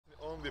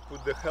we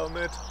put the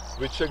helmet,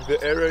 we check the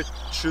area,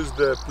 choose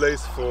the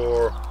place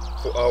for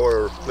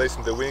our place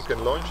in the wing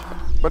and launch.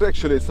 But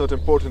actually it's not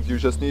important, you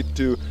just need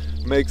to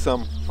make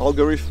some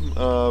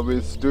algorithm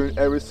with doing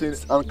everything.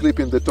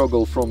 Unclipping the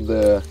toggle from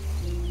the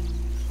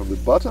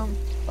button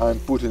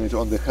and putting it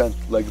on the hand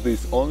like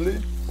this only.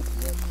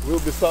 We'll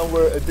be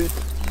somewhere a bit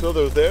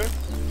further there,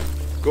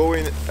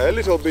 going a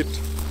little bit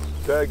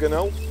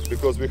diagonal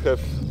because we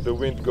have the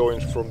wind going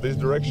from this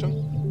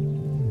direction.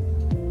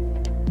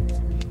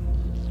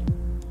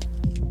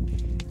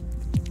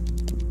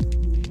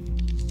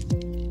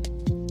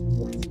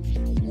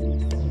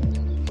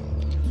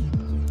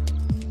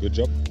 Good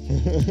job.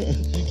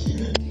 Thank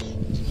you.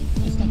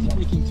 I started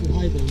making too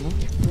high though, no?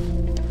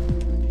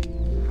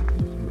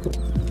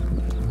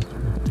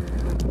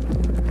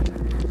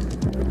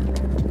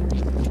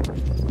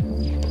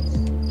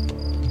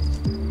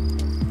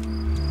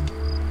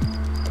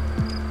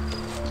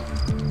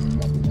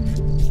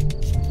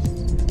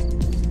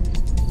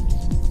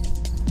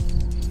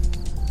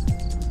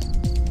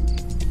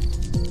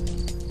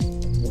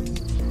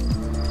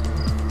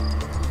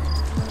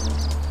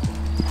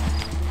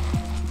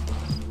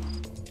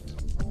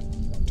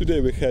 Today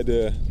we had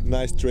a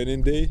nice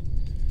training day.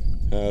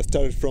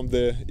 Started from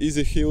the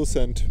easy hills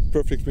and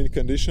perfect wind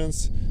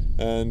conditions,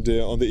 and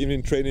on the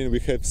evening training we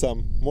have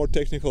some more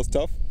technical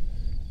stuff,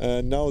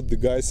 and now the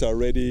guys are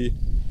ready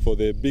for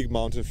the big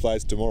mountain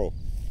flights tomorrow.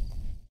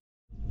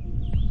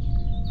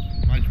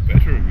 Much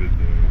better with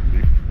the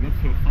lift, not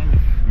so fun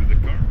with the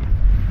car, but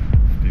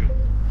still.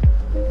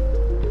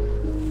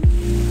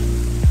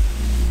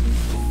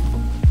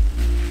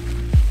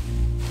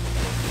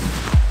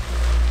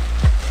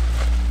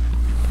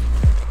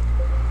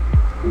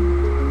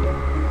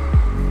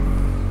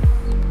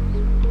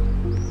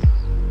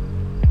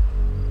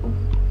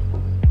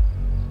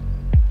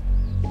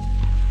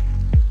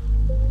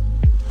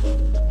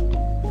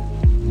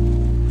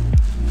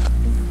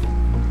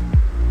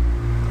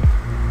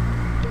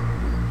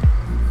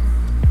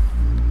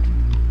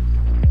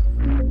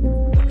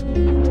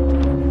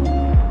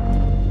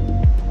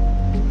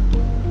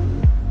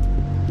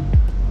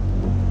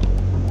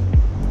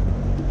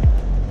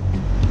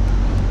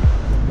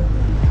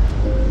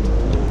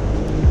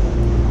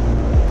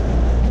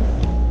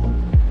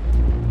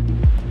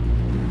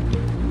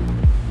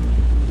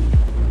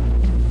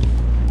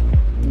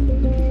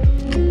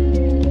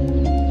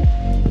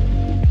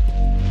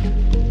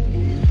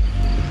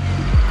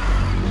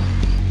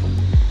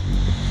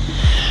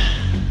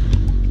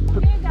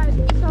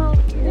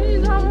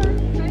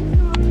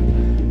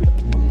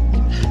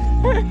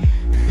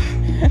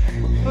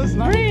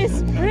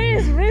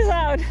 Breathe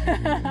out.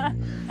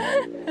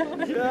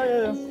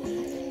 Yeah.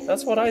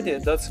 That's what I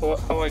did. That's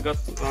how I got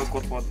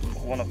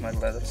one of my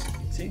gliders.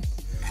 See?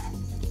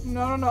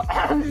 No. No!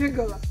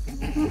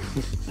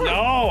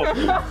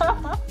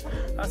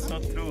 That's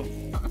not true.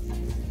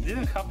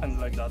 Didn't happen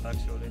like that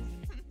actually.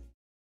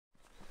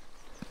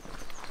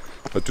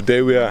 But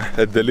today we are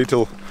at the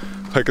little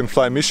hike and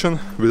fly mission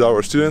with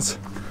our students.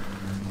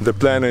 The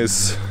plan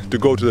is to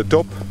go to the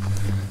top,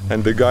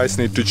 and the guys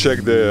need to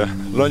check the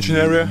launching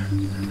area,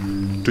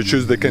 to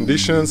choose the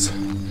conditions,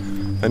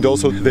 and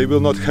also they will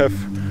not have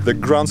the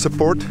ground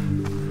support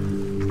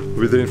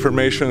with the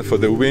information for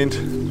the wind,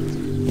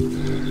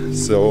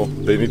 so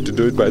they need to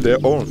do it by their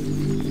own.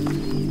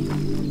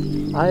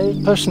 I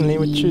personally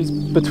would choose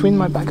between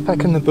my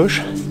backpack and the bush.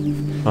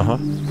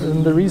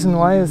 And the reason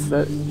why is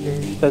that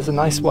there's a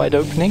nice wide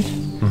opening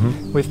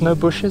with no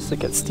bushes. It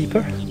gets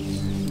steeper.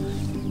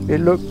 It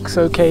looks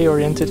okay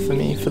oriented for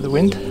me for the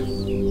wind.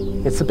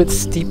 It's a bit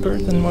steeper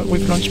than what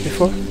we've launched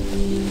before,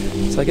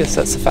 so I guess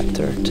that's a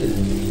factor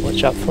to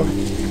watch out for.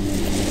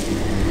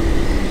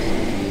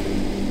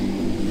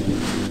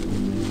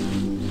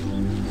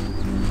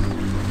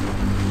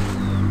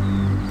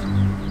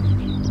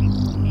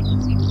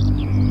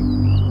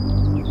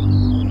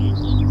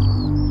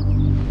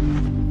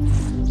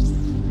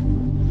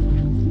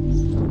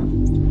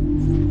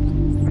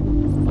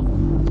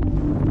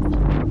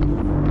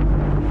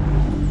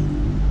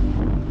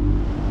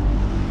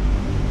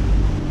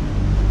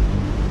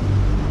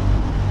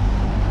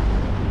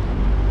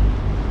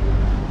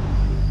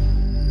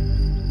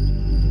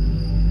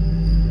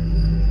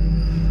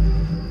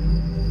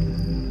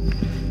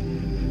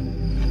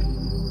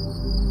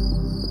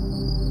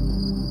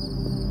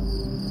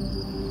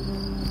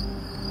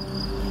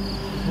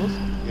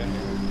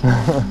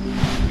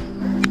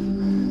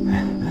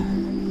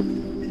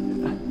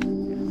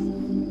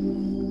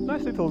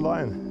 Nice little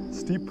line,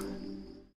 steep.